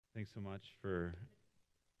Thanks so much for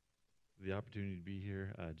the opportunity to be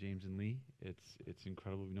here, James and Lee. It's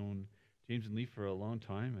incredible. We've known James and Lee for a long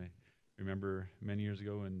time. I remember many years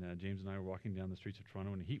ago when James and I were walking down the streets of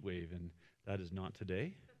Toronto in a heat wave, and that is not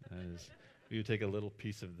today. We would take a little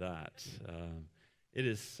piece of that. It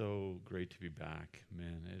is so great to be back,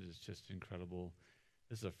 man. It is just incredible.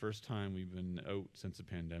 This is the first time we've been out since the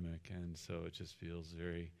pandemic, and so it just feels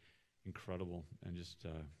very incredible and just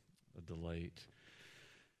a delight.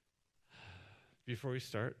 Before we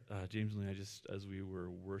start, James and Lee, as we were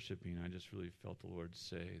worshiping, I just really felt the Lord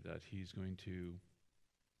say that He's going to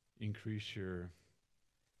increase your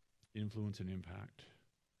influence and impact.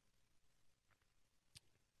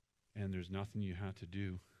 And there's nothing you have to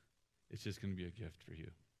do. It's just going to be a gift for you.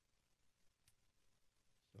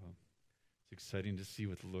 So it's exciting to see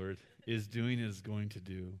what the Lord is doing and is going to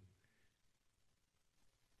do.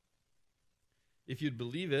 If you'd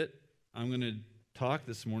believe it, I'm going to talk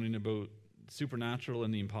this morning about supernatural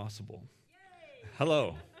and the impossible. Yay!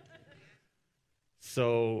 Hello.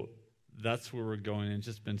 So that's where we're going, and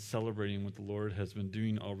just been celebrating what the Lord has been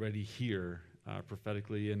doing already here,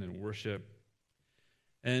 prophetically and in worship.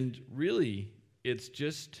 And really, it's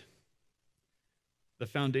just the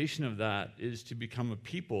foundation of that is to become a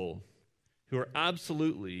people who are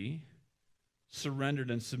absolutely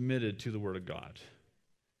surrendered and submitted to the Word of God.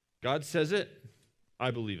 God says it,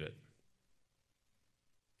 I believe it.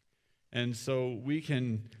 And so we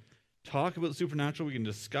can talk about the supernatural, we can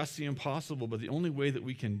discuss the impossible, but the only way that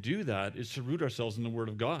we can do that is to root ourselves in the Word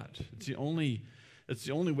of God. It's the only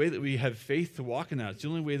way that we have faith to walk in that. It's the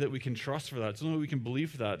only way that we can trust for that. It's the only way we can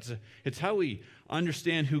believe for that. It's how we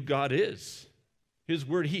understand who God is. His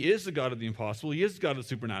Word, He is the God of the impossible. He is the God of the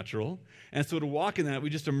supernatural. And so to walk in that, we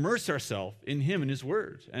just immerse ourselves in Him and His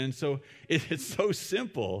Word. And so it's so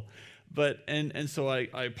simple. But and so I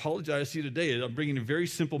apologize to you today. I'm bringing a very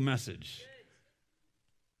simple message.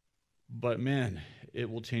 But man,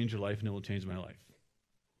 it will change your life and it will change my life.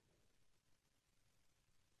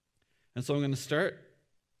 And so I'm going to start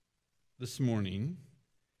this morning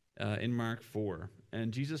in Mark 4.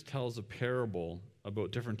 And Jesus tells a parable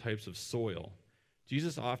about different types of soil.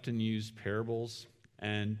 Jesus often used parables,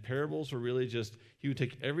 and parables were really just, He would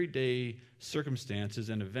take everyday circumstances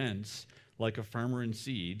and events like a farmer and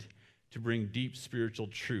seed to bring deep spiritual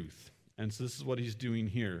truth. And so this is what He's doing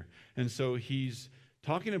here. And so He's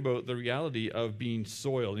talking about the reality of being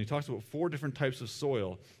soil. And He talks about 4 different types of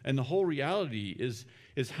soil. And the whole reality is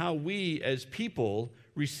how we as people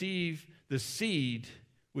receive the seed,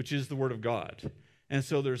 which is the Word of God. And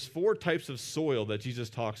so there's 4 types of soil that Jesus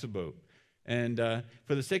talks about. And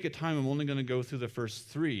for the sake of time, I'm only going to go through the first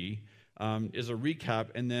 3 as a recap,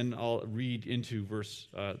 and then I'll read into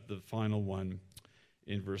the final one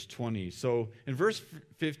in verse 20. So in verse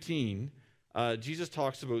 15, Jesus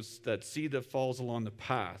talks about that seed that falls along the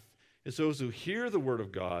path. It's those who hear the word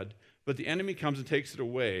of God, but the enemy comes and takes it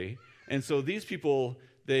away. And so these people,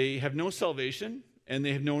 they have no salvation, and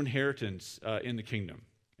they have no inheritance in the kingdom.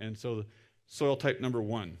 And so soil type number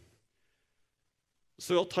 1.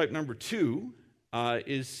 Soil type number 2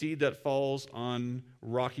 is seed that falls on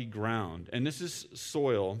rocky ground. And this is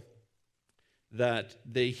soil that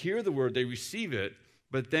they hear the word, they receive it,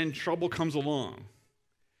 but then trouble comes along.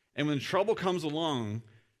 And when trouble comes along,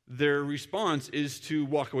 their response is to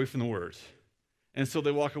walk away from the word. And so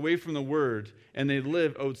they walk away from the word, and they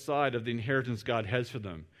live outside of the inheritance God has for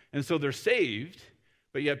them. And so they're saved,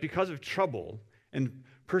 but yet because of trouble and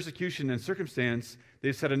persecution and circumstance,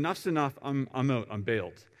 they've said, enough's enough, I'm out, I'm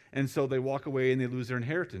bailed. And so they walk away and they lose their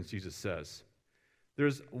inheritance, Jesus says.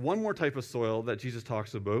 There's one more type of soil that Jesus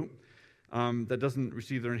talks about that doesn't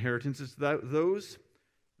receive their inheritance. It's those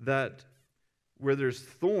that where there's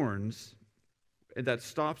thorns that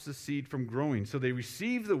stops the seed from growing. So they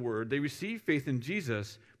receive the word, they receive faith in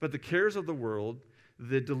Jesus, but the cares of the world,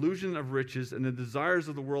 the delusion of riches, and the desires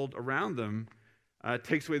of the world around them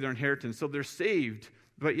takes away their inheritance. So they're saved,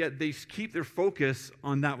 but yet they keep their focus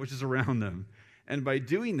on that which is around them. And by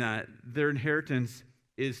doing that, their inheritance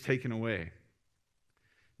is taken away.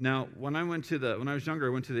 Now, when I was younger, I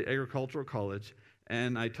went to the agricultural college,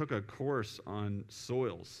 and I took a course on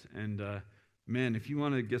soils. And man, if you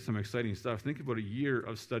want to get some exciting stuff, think about a year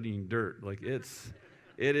of studying dirt. Like it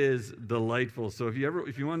is delightful. So if you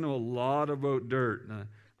want to know a lot about dirt,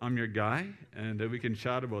 I'm your guy, and we can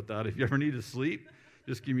chat about that. If you ever need to sleep,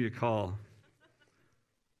 just give me a call.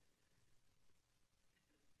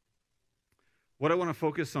 What I want to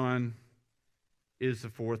focus on is the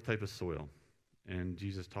 4th type of soil. And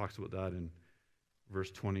Jesus talks about that in verse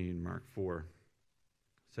 20 in Mark 4.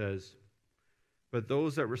 It says, "But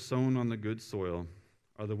those that were sown on the good soil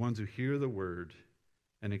are the ones who hear the word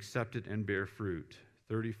and accept it and bear fruit,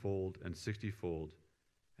 30-fold and 60-fold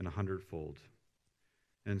and 100-fold.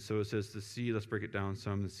 And so it says the seed, let's break it down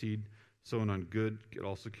some. The seed sown on good, it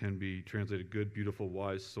also can be translated good, beautiful,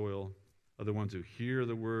 wise soil. Other ones who hear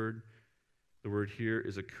the word. The word here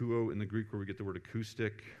is akouo in the Greek, where we get the word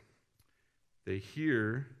acoustic. They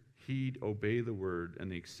hear, heed, obey the word,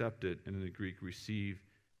 and they accept it, and in the Greek, receive,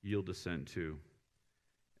 yield assent to.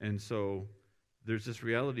 And so there's this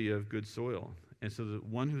reality of good soil. And so the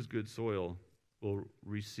one who's good soil will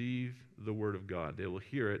receive the word of God. They will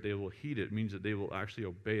hear it, they will heed it. It means that they will actually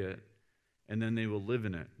obey it, and then they will live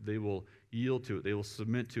in it. They will yield to it. They will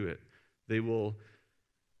submit to it. They will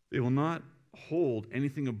not hold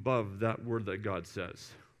anything above that word that God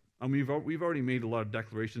says. And we've already made a lot of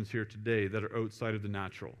declarations here today that are outside of the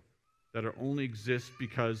natural, that are only exist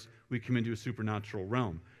because we come into a supernatural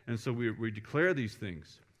realm. And so we declare these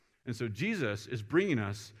things. And so Jesus is bringing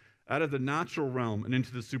us out of the natural realm and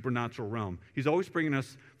into the supernatural realm. He's always bringing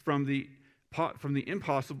us from the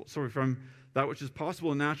impossible, from that which is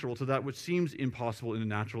possible and natural to that which seems impossible in the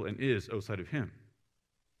natural and is outside of him.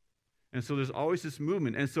 And so there's always this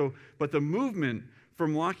movement. And so, but the movement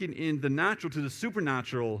from walking in the natural to the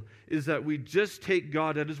supernatural is that we just take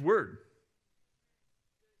God at his word.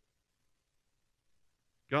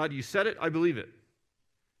 God, you said it, I believe it.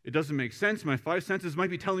 It doesn't make sense. My five senses might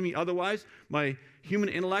be telling me otherwise. My human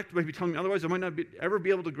intellect might be telling me otherwise. I might not ever be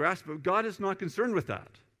able to grasp it. But God is not concerned with that.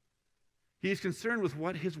 He is concerned with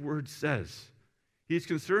what his word says. He is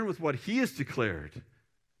concerned with what he has declared.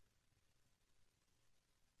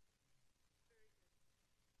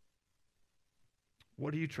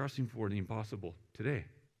 What are you trusting for in the impossible today?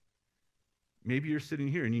 Maybe you're sitting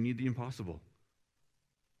here and you need the impossible.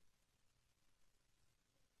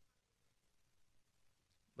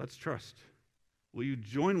 Let's trust. Will you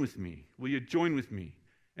join with me? Will you join with me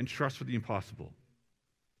and trust for the impossible?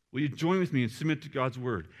 Will you join with me and submit to God's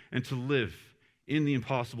word and to live in the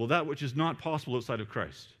impossible, that which is not possible outside of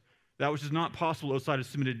Christ, that which is not possible outside of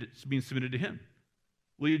being submitted to him?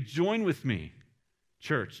 Will you join with me,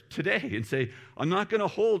 church, today and say, I'm not going to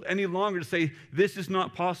hold any longer to say this is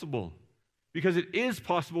not possible, because it is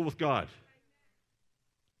possible with God.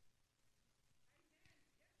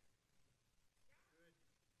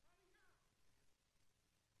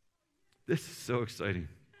 This is so exciting.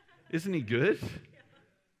 Isn't he good?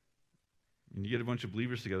 And you get a bunch of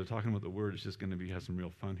believers together talking about the word, it's just going to have some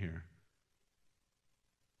real fun here.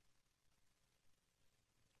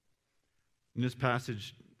 In this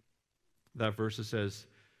passage, that verse it says,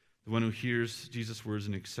 the one who hears Jesus' words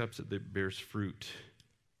and accepts it, that bears fruit.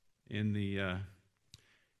 In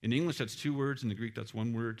English, that's two words. In the Greek, that's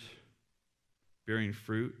one word, bearing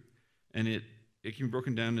fruit. And it can be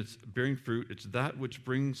broken down. It's bearing fruit. It's that which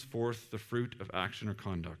brings forth the fruit of action or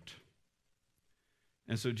conduct.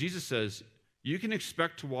 And so Jesus says, you can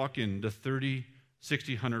expect to walk in the 30,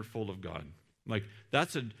 60, 100-fold of God. Like,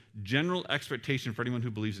 that's a general expectation for anyone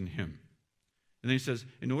who believes in him. And then he says,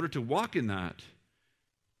 in order to walk in that,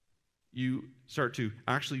 you start to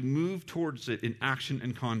actually move towards it in action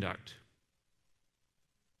and conduct.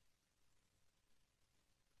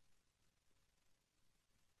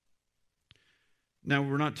 Now,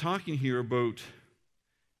 we're not talking here about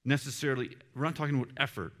we're not talking about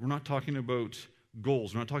effort. We're not talking about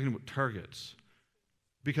goals. We're not talking about targets.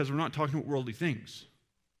 Because we're not talking about worldly things.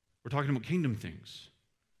 We're talking about kingdom things.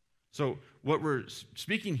 So what we're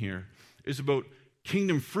speaking here is about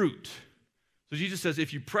kingdom fruit. So Jesus says,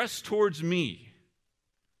 if you press towards me,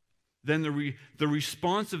 then the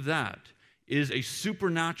response of that is a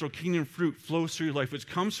supernatural kingdom fruit flows through your life, which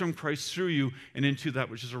comes from Christ through you and into that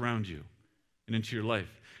which is around you and into your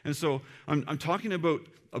life. And so I'm talking about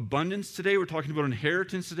abundance today. We're talking about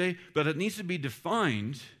inheritance today, but it needs to be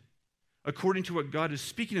defined according to what God is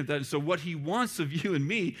speaking of that. And so what he wants of you and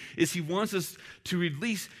me is he wants us to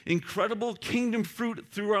release incredible kingdom fruit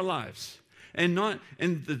through our lives. And not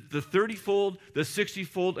in the 30-fold, the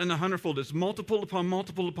 60-fold, and the 100-fold. It's multiple upon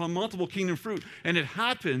multiple upon multiple kingdom fruit. And it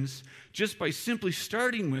happens just by simply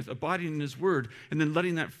starting with abiding in his word and then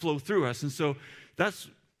letting that flow through us. And so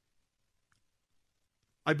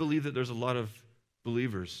I believe that there's a lot of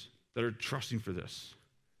believers that are trusting for this.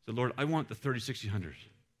 So, Lord, I want the 30, 60, 100.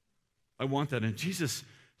 I want that. And Jesus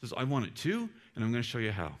says, I want it too, and I'm going to show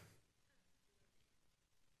you how.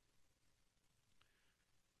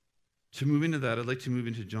 To move into that, I'd like to move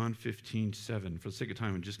into John 15:7. For the sake of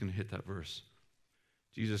time, I'm just going to hit that verse.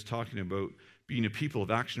 Jesus talking about being a people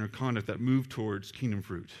of action or conduct that move towards kingdom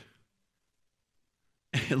fruit.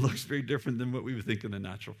 It looks very different than what we would think in the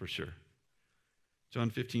natural, for sure.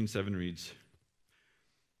 John 15:7 reads,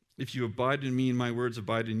 if you abide in me and my words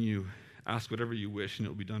abide in you, ask whatever you wish and it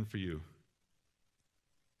will be done for you.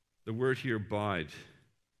 The word here, abide,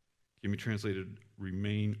 can be translated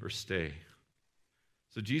remain or stay.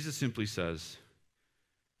 So Jesus simply says,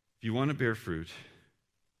 if you want to bear fruit,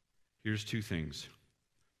 here's two things.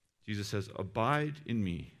 Jesus says, abide in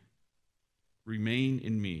me, remain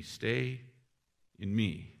in me, stay in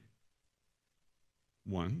me.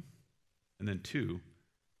 One. And then two,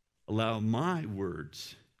 allow my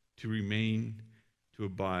words to remain, to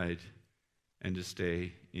abide, and to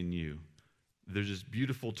stay in you. There's this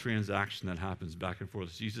beautiful transaction that happens back and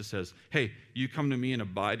forth. Jesus says, hey, you come to me and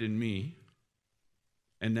abide in me,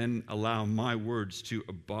 and then allow my words to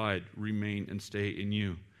abide, remain, and stay in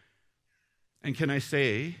you. And can I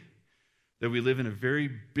say that we live in a very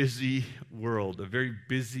busy world, a very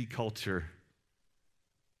busy culture.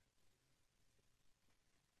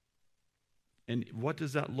 And what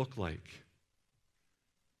does that look like?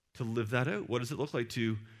 To live that out? What does it look like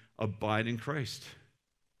to abide in Christ?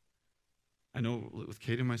 I know with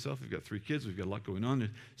Kate and myself, we've got 3 kids, we've got a lot going on,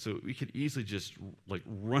 so we could easily just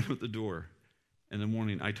run out the door in the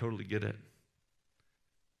morning. I totally get it.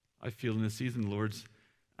 I feel in this season, the Lord's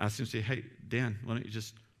asking to say, hey, Dan, why don't you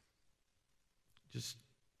just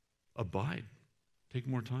abide. Take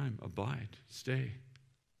more time. Abide. Stay.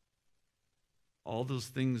 All those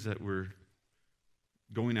things that we're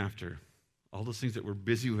going after, all those things that we're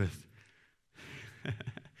busy with,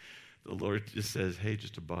 the Lord just says, hey,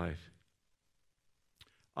 just abide.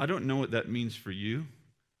 I don't know what that means for you,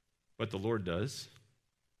 but the Lord does.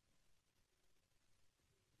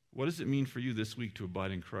 What does it mean for you this week to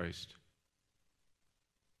abide in Christ?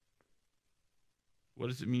 What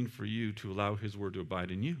does it mean for you to allow his word to abide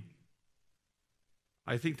in you?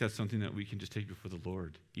 I think that's something that we can just take before the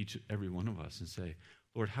Lord, every one of us, and say,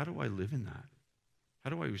 Lord, how do I live in that? How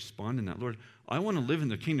do I respond in that? Lord, I want to live in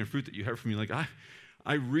the kingdom fruit that you have for me.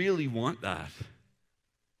 I really want that.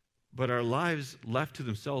 But our lives left to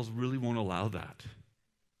themselves really won't allow that.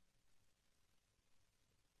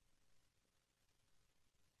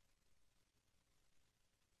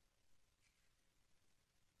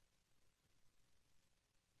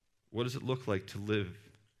 What does it look like to live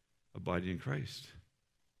abiding in Christ?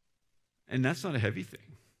 And that's not a heavy thing.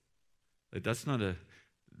 That's not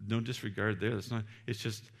no disregard there. It's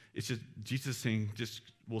just Jesus saying,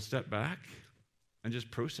 we'll step back and just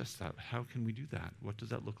process that. How can we do that? What does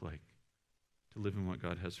that look like to live in what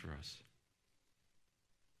God has for us?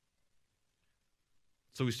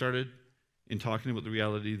 So we started in talking about the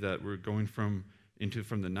reality that we're going from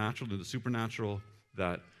the natural to the supernatural,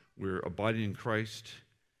 that we're abiding in Christ,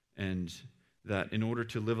 and that in order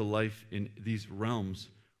to live a life in these realms,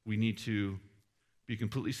 we need to be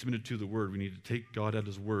completely submitted to the Word. We need to take God at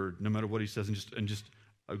His Word, no matter what He says, and just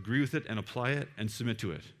agree with it and apply it and submit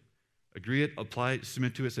to it. Agree it, apply it,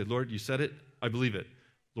 submit to it. Say, Lord, you said it, I believe it.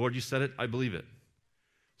 Lord, you said it, I believe it.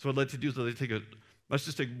 So what I'd like to do is let's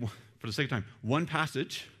just take, for the sake of time, one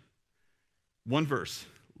passage, one verse.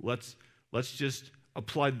 Let's just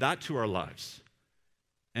apply that to our lives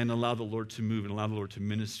and allow the Lord to move and allow the Lord to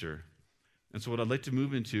minister. And so what I'd like to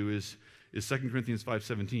move into is 2 Corinthians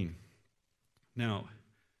 5:17. Now,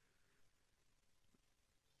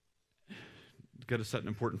 got to set an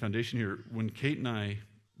important foundation here. When Kate and I,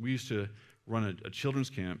 we used to run a children's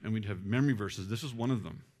camp, and we'd have memory verses. This was one of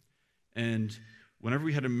them. And whenever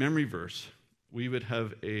we had a memory verse, we would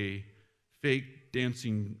have a fake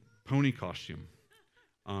dancing pony costume.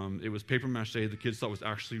 It was paper mache. The kids thought it was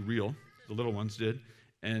actually real. The little ones did.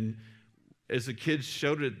 And as the kids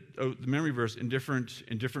shouted out the memory verse in different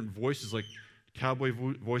voices, like cowboy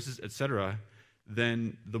voices, etc.,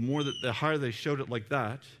 then the higher they showed it like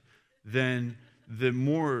that, then the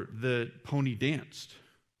more the pony danced.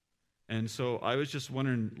 And so I was just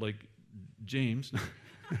wondering, James,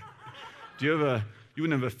 you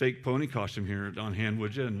wouldn't have a fake pony costume here on hand,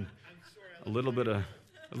 would you? And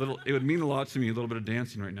it would mean a lot to me, a little bit of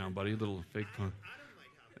dancing right now, buddy, a little fake pony.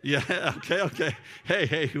 Yeah, okay.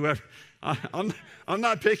 Hey, whoever. I'm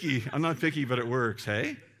not picky. I'm not picky, but it works,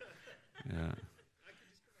 hey? Yeah.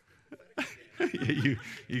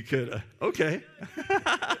 you could. Okay.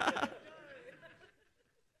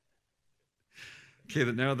 Okay,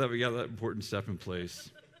 but now that we got that important step in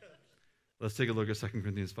place, let's take a look at 2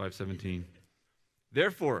 Corinthians 5:17.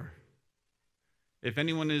 Therefore, if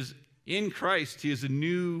anyone is in Christ, he is a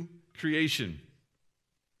new creation.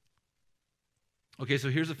 Okay, so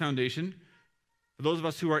here's a foundation. For those of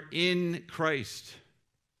us who are in Christ,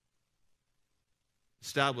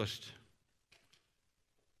 established.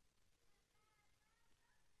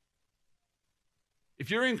 If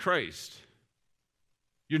you're in Christ,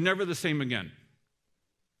 you're never the same again.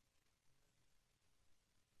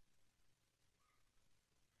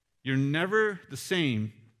 You're never the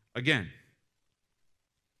same again.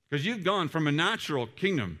 Because you've gone from a natural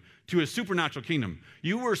kingdom to a supernatural kingdom.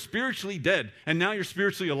 You were spiritually dead, and now you're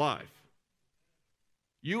spiritually alive.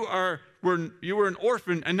 You were an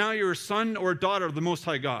orphan, and now you're a son or a daughter of the Most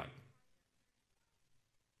High God.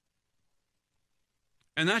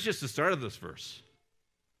 And that's just the start of this verse.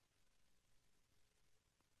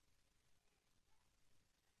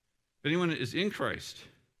 If anyone is in Christ,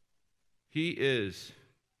 he is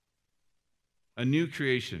a new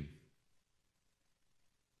creation.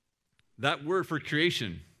 That word for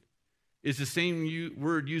creation is the same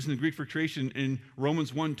word used in the Greek for creation in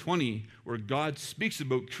Romans 1:20, where God speaks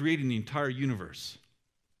about creating the entire universe.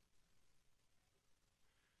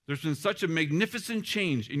 There's been such a magnificent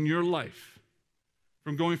change in your life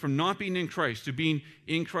from going from not being in Christ to being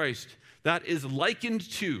in Christ that is likened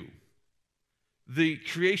to the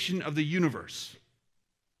creation of the universe.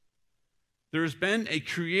 There has been a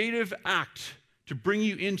creative act to bring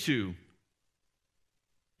you into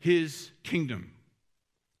his kingdom.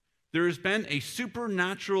 There has been a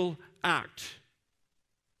supernatural act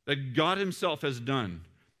that God himself has done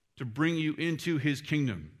to bring you into his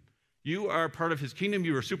kingdom. You are part of his kingdom.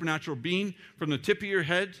 You are a supernatural being. From the tip of your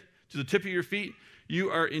head to the tip of your feet, you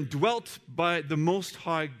are indwelt by the Most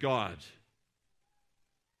High God.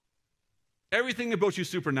 Everything about you is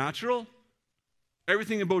supernatural.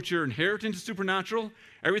 Everything about your inheritance is supernatural.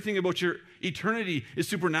 Everything about your eternity is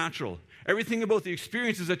supernatural. Everything about the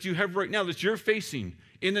experiences that you have right now that you're facing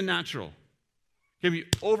in the natural can be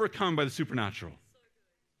overcome by the supernatural.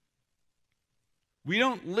 We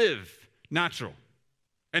don't live natural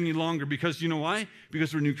any longer because, you know why?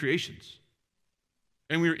 Because we're new creations.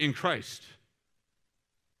 And we're in Christ.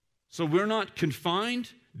 So we're not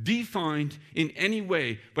confined, defined in any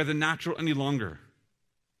way by the natural any longer.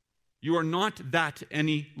 You are not that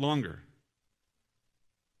any longer.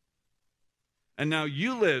 And now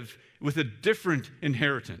you live with a different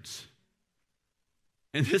inheritance.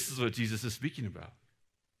 And this is what Jesus is speaking about.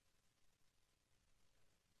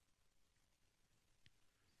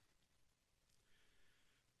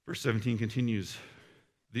 Verse 17 continues,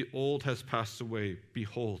 the old has passed away.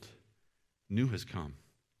 Behold, new has come.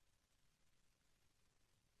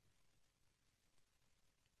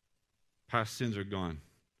 Past sins are gone.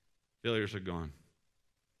 Failures are gone.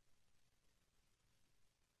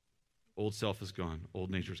 Old self is gone. Old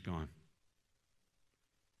nature is gone.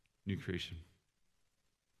 New creation.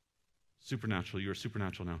 Supernatural. You are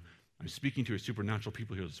supernatural now. I'm speaking to a supernatural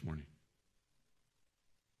people here this morning.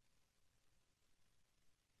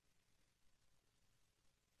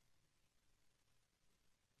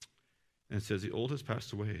 And it says, the old has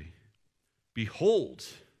passed away. Behold.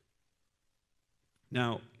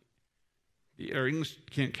 Now, our English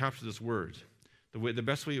can't capture this word. The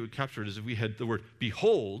best way it would capture it is if we had the word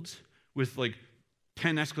behold with like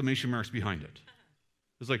 10 exclamation marks behind it.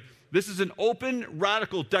 It's like, this is an open,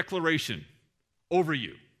 radical declaration over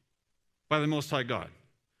you by the Most High God.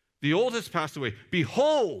 The old has passed away.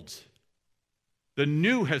 Behold, the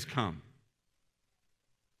new has come.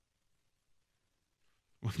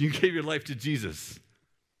 When you gave your life to Jesus,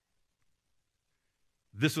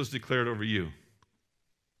 this was declared over you.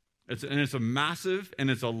 It's a massive, and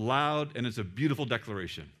it's a loud, and it's a beautiful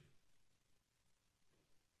declaration.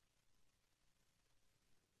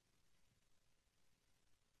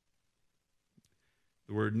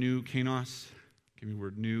 The word new, kainos, give me the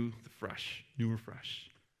word new, the fresh, new or fresh.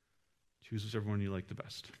 Choose whichever one you like the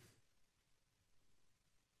best.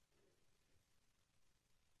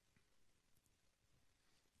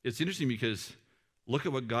 It's interesting because look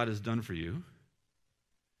at what God has done for you.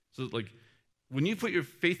 So, when you put your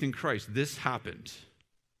faith in Christ, this happened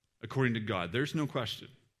according to God. There's no question.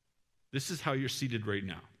 This is how you're seated right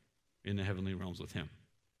now in the heavenly realms with him.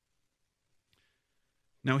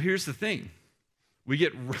 Now, here's the thing. We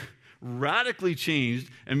get radically changed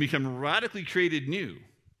and become radically created new.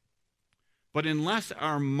 But unless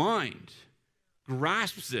our mind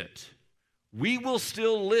grasps it, we will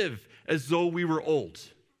still live as though we were old.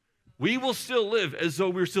 We will still live as though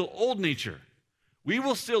we were still old nature. We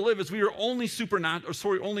will still live as we are only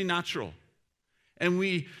only natural. And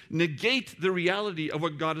we negate the reality of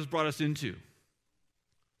what God has brought us into.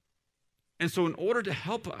 And so in order to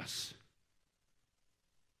help us,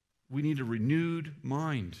 we need a renewed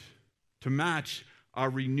mind to match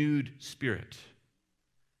our renewed spirit.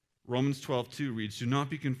 Romans 12:2 reads, do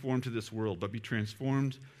not be conformed to this world, but be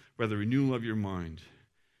transformed by the renewal of your mind,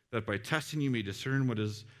 that by testing you may discern what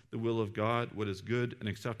is the will of God, what is good and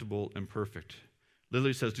acceptable and perfect.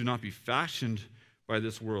 Literally says, do not be fashioned by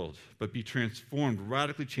this world, but be transformed,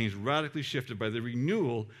 radically changed, radically shifted by the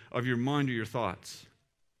renewal of your mind or your thoughts.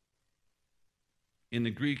 In the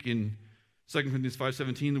Greek, in 2 Corinthians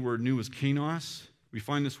 5:17, the word new is kainos. We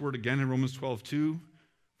find this word again in Romans 12:2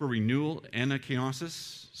 for renewal,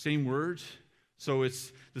 anakenosis, same word. So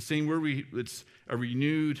it's the same word. It's a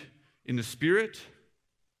renewed in the spirit,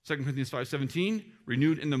 2 Corinthians 5:17,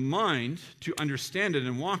 renewed in the mind to understand it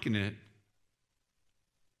and walk in it,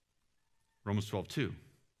 Romans 12:2.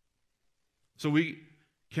 So we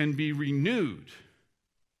can be renewed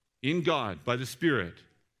in God by the Spirit.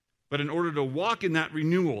 But in order to walk in that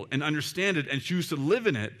renewal and understand it and choose to live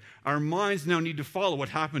in it, our minds now need to follow what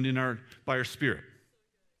happened by our spirit.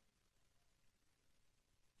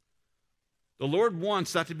 The Lord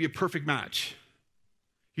wants that to be a perfect match.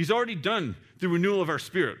 He's already done the renewal of our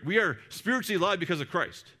spirit. We are spiritually alive because of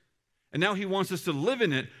Christ. And now he wants us to live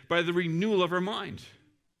in it by the renewal of our mind.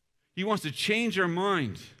 He wants to change our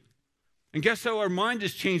mind. And guess how our mind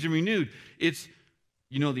is changed and renewed? It's,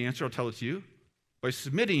 you know the answer, I'll tell it to you. By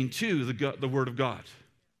submitting to the Word of God.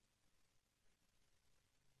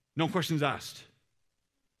 No questions asked.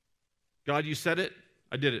 God, you said it,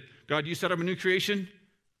 I did it. God, you said I'm a new creation,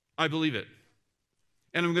 I believe it.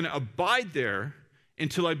 And I'm going to abide there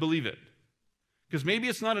until I believe it. Because maybe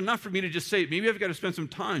it's not enough for me to just say it. Maybe I've got to spend some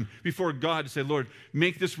time before God to say, Lord,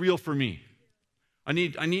 make this real for me.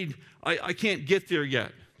 I can't get there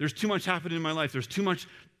yet. There's too much happening in my life. There's too much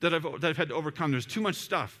that I've had to overcome. There's too much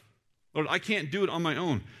stuff. Lord, I can't do it on my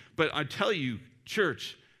own. But I tell you,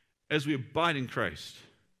 church, as we abide in Christ,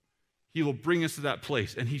 he will bring us to that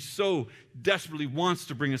place. And he so desperately wants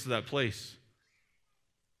to bring us to that place.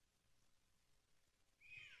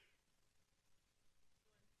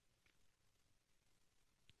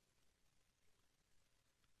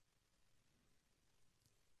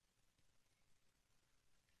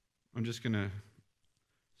 I'm just going to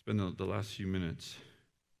spend the last few minutes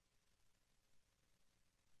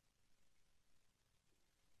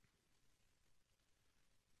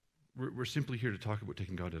We're simply here to talk about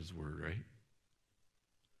taking God at his word, right?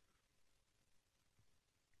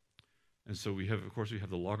 And so we have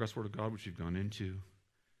the Logos Word of God, which we've gone into,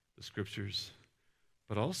 the scriptures.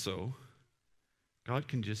 But also, God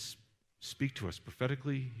can just speak to us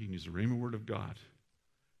prophetically. He can use the Rhema word of God.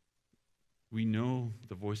 We know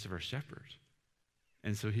the voice of our shepherd.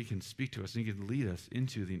 And so he can speak to us, and he can lead us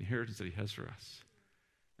into the inheritance that he has for us.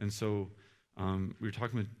 And so we were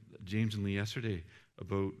talking with James and Lee yesterday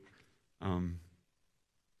about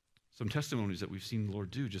some testimonies that we've seen the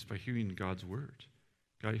Lord do just by hearing God's word.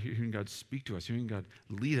 Hearing God speak to us, hearing God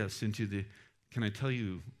lead us into can I tell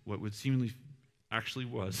you what would seemingly actually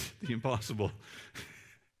was the impossible.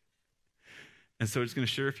 And so it's going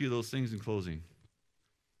to share a few of those things in closing.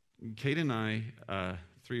 Kate and I,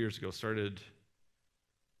 3 years ago, started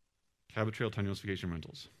Cabot Trail Tiny House Vacation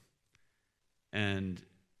Rentals. And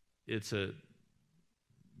it was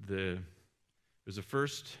the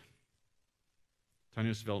first tiny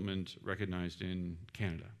house development recognized in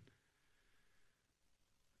Canada.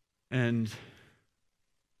 And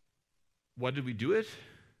why did we do it?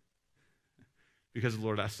 Because the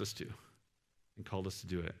Lord asked us to and called us to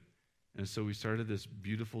do it. And so we started this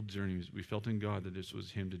beautiful journey. We felt in God that this was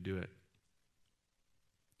him to do it.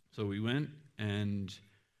 So we went, and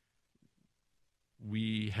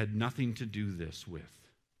we had nothing to do this with.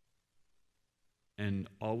 And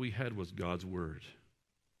all we had was God's word.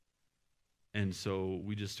 And so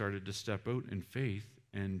we just started to step out in faith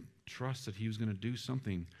and trust that he was going to do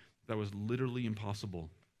something that was literally impossible.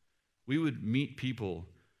 We would meet people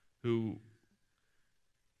who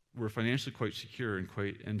were financially quite secure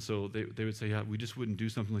and so they would say, yeah, we just wouldn't do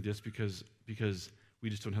something like this because we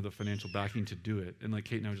just don't have the financial backing to do it. And like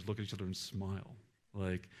Kate and I would just look at each other and smile.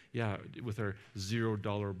 Like, yeah, with our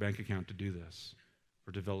 $0 bank account to do this,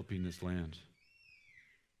 for developing this land.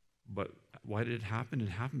 But why did it happen? It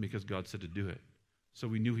happened because God said to do it. So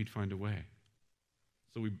we knew he'd find a way.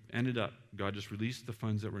 So we ended up, God just released the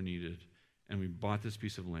funds that were needed, and we bought this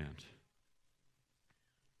piece of land.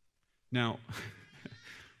 Now,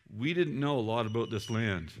 we didn't know a lot about this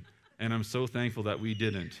land, and I'm so thankful that we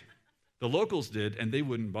didn't. The locals did, and they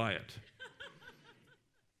wouldn't buy it.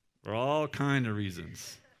 For all kind of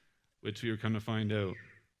reasons, which we were going to find out.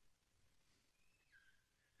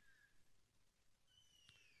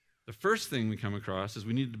 The first thing we come across is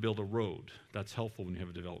we needed to build a road. That's helpful when you have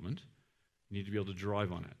a development. You need to be able to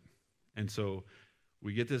drive on it. And so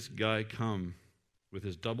we get this guy come with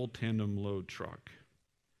his double tandem load truck,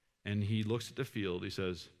 and he looks at the field. He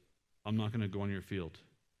says, I'm not going to go on your field.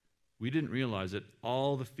 We didn't realize that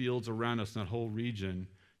all the fields around us in that whole region,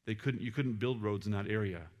 you couldn't build roads in that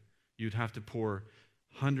area. You'd have to pour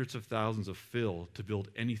hundreds of thousands of fill to build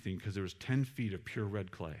anything because there was 10 feet of pure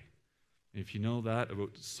red clay. And if you know that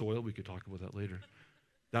about soil, we could talk about that later.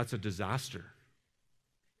 That's a disaster.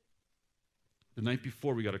 The night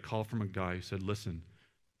before, we got a call from a guy who said, listen,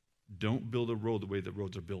 don't build a road the way that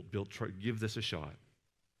roads are built. Give this a shot.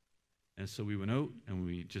 And so we went out and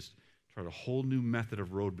we just tried a whole new method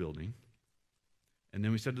of road building. And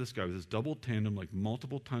then we said to this guy with this double tandem, like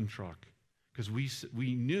multiple ton truck, because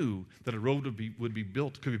we knew that a road could be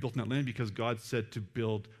built on that land because God said to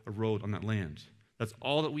build a road on that land. That's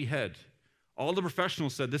all that we had. All the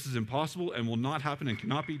professionals said this is impossible and will not happen and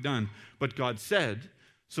cannot be done. But God said,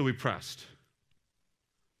 so we pressed.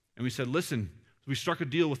 And we said, listen, we struck a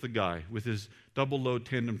deal with the guy with his double load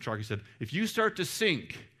tandem truck. He said, if you start to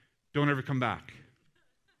sink, don't ever come back.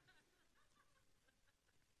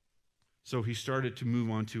 So he started to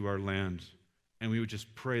move onto our land, and we would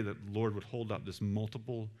just pray that the Lord would hold up this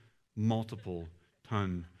multiple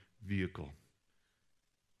ton vehicle.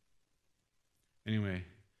 Anyway,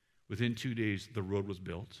 within 2 days, the road was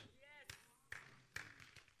built.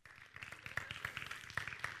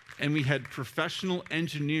 And we had professional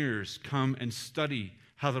engineers come and study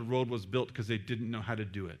how the road was built because they didn't know how to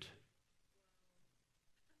do it.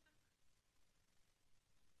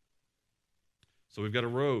 So we've got a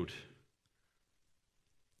road.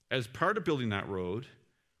 As part of building that road,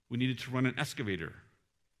 we needed to run an excavator.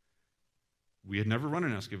 We had never run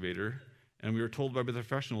an excavator, and we were told by the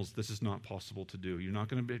professionals, this is not possible to do. You're not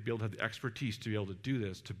going to be able to have the expertise to be able to do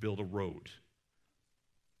this, to build a road.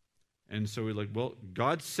 And so we're like, well,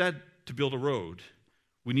 God said to build a road.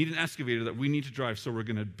 We need an excavator that we need to drive, so we're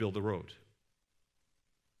going to build a road.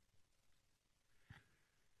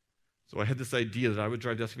 So I had this idea that I would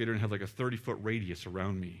drive the excavator and have like a 30-foot radius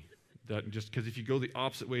around me. That just because if you go the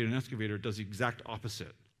opposite way in an excavator, it does the exact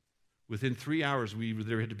opposite. Within 3 hours, we were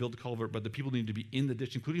there, we had to build the culvert, but the people needed to be in the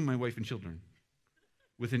ditch, including my wife and children,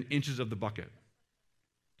 within inches of the bucket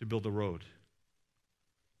to build the road.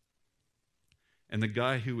 And the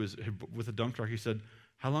guy who was with a dump truck, he said,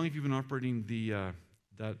 how long have you been operating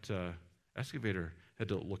that excavator? I had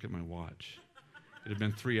to look at my watch. It had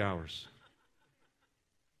been 3 hours.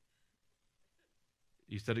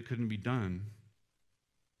 He said it couldn't be done,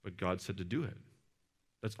 but God said to do it.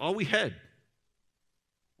 That's all we had.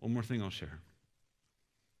 One more thing I'll share.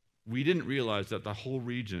 We didn't realize that the whole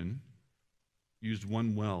region used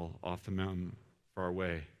one well off the mountain far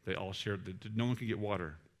away. They all shared, no one could get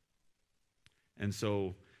water. And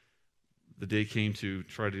so the day came to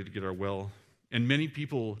try to get our well. And many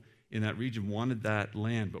people in that region wanted that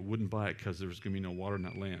land but wouldn't buy it because there was going to be no water in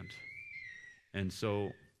that land. And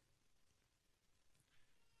so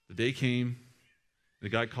the day came, the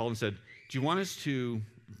guy called and said, do you want us to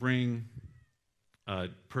bring a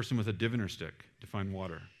person with a diviner stick to find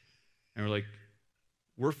water? And we're like,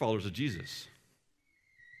 we're followers of Jesus.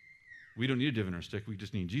 We don't need a diviner stick, we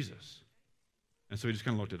just need Jesus. And so he just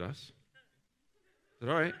kind of looked at us. Said,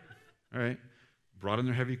 all right. Brought in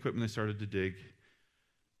their heavy equipment, they started to dig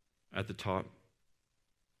at the top,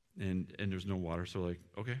 and there's no water, so like,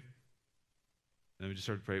 okay. Then we just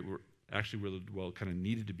started to pray. We're where the well kind of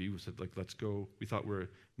needed to be. We said, like, let's go. We thought where it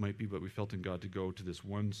might be, but we felt in God to go to this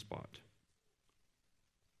one spot.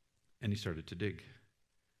 And he started to dig.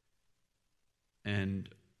 And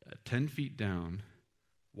 10 feet down,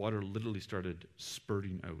 water literally started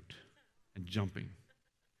spurting out and jumping.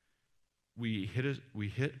 We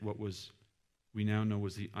hit what we now know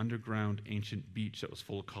was the underground ancient beach that was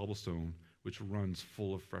full of cobblestone, which runs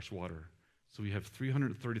full of fresh water. So we have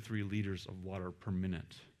 333 liters of water per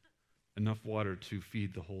minute. Enough water to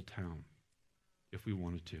feed the whole town if we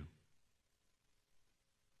wanted to.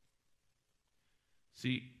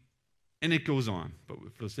 See, and it goes on, but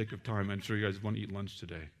for the sake of time, I'm sure you guys want to eat lunch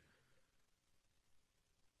today.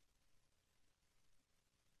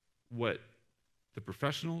 What the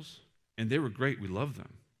professionals, and they were great, we love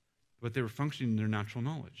them, but they were functioning in their natural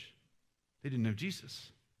knowledge. They didn't have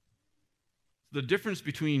Jesus. The difference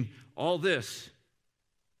between all this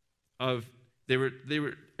of they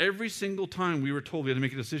were every single time we were told we had to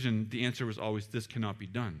make a decision, the answer was always, this cannot be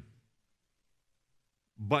done.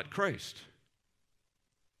 But Christ.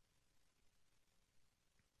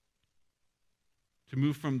 To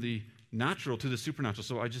move from the natural to the supernatural.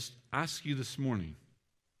 So I just ask you this morning,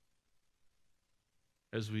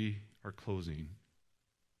 as we are closing,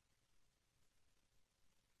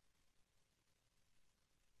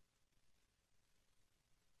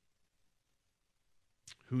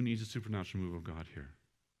 who needs a supernatural move of God here?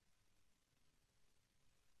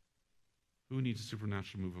 Who needs a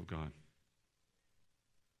supernatural move of God?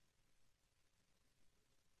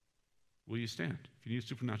 Will you stand if you need a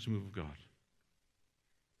supernatural move of God?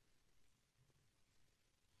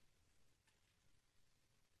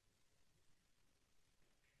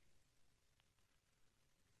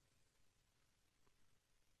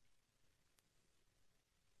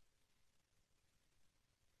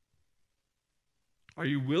 Are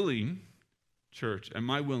you willing, church, am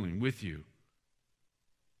I willing with you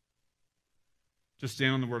to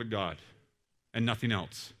stand on the Word of God and nothing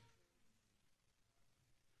else?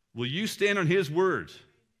 Will you stand on His Word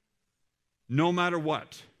no matter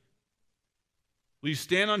what? Will you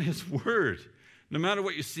stand on His Word no matter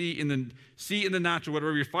what you see in the natural,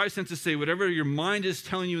 whatever your five senses say, whatever your mind is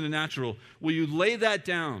telling you in the natural? Will you lay that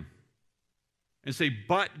down and say,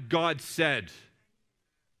 but God said?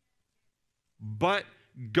 But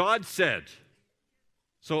God said.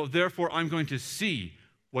 So therefore, I'm going to see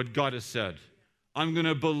what God has said. I'm going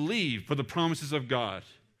to believe for the promises of God.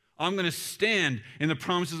 I'm going to stand in the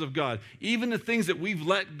promises of God. Even the things that we've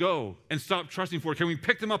let go and stopped trusting for, can we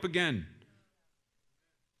pick them up again?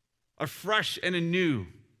 Afresh and anew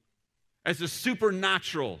as the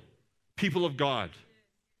supernatural people of God.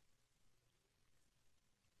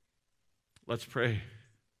 Let's pray.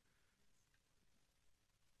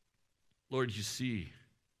 Lord, you see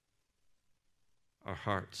our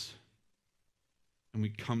hearts. And we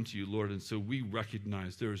come to you, Lord, and so we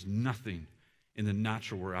recognize there is nothing in the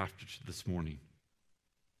natural we're after this morning.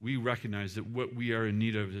 We recognize that what we are in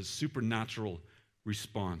need of is a supernatural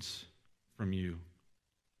response from you.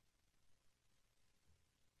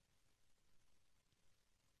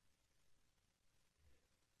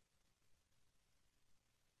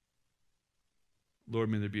 Lord,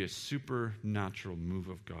 may there be a supernatural move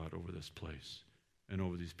of God over this place and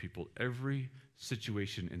over these people. Every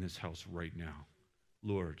situation in this house right now,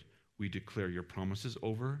 Lord, we declare your promises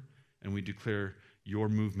over and we declare your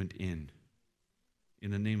movement in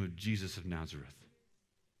the name of Jesus of Nazareth.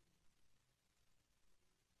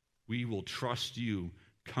 We will trust you,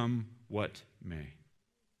 come what may.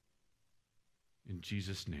 In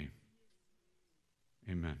Jesus' name,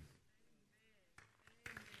 amen.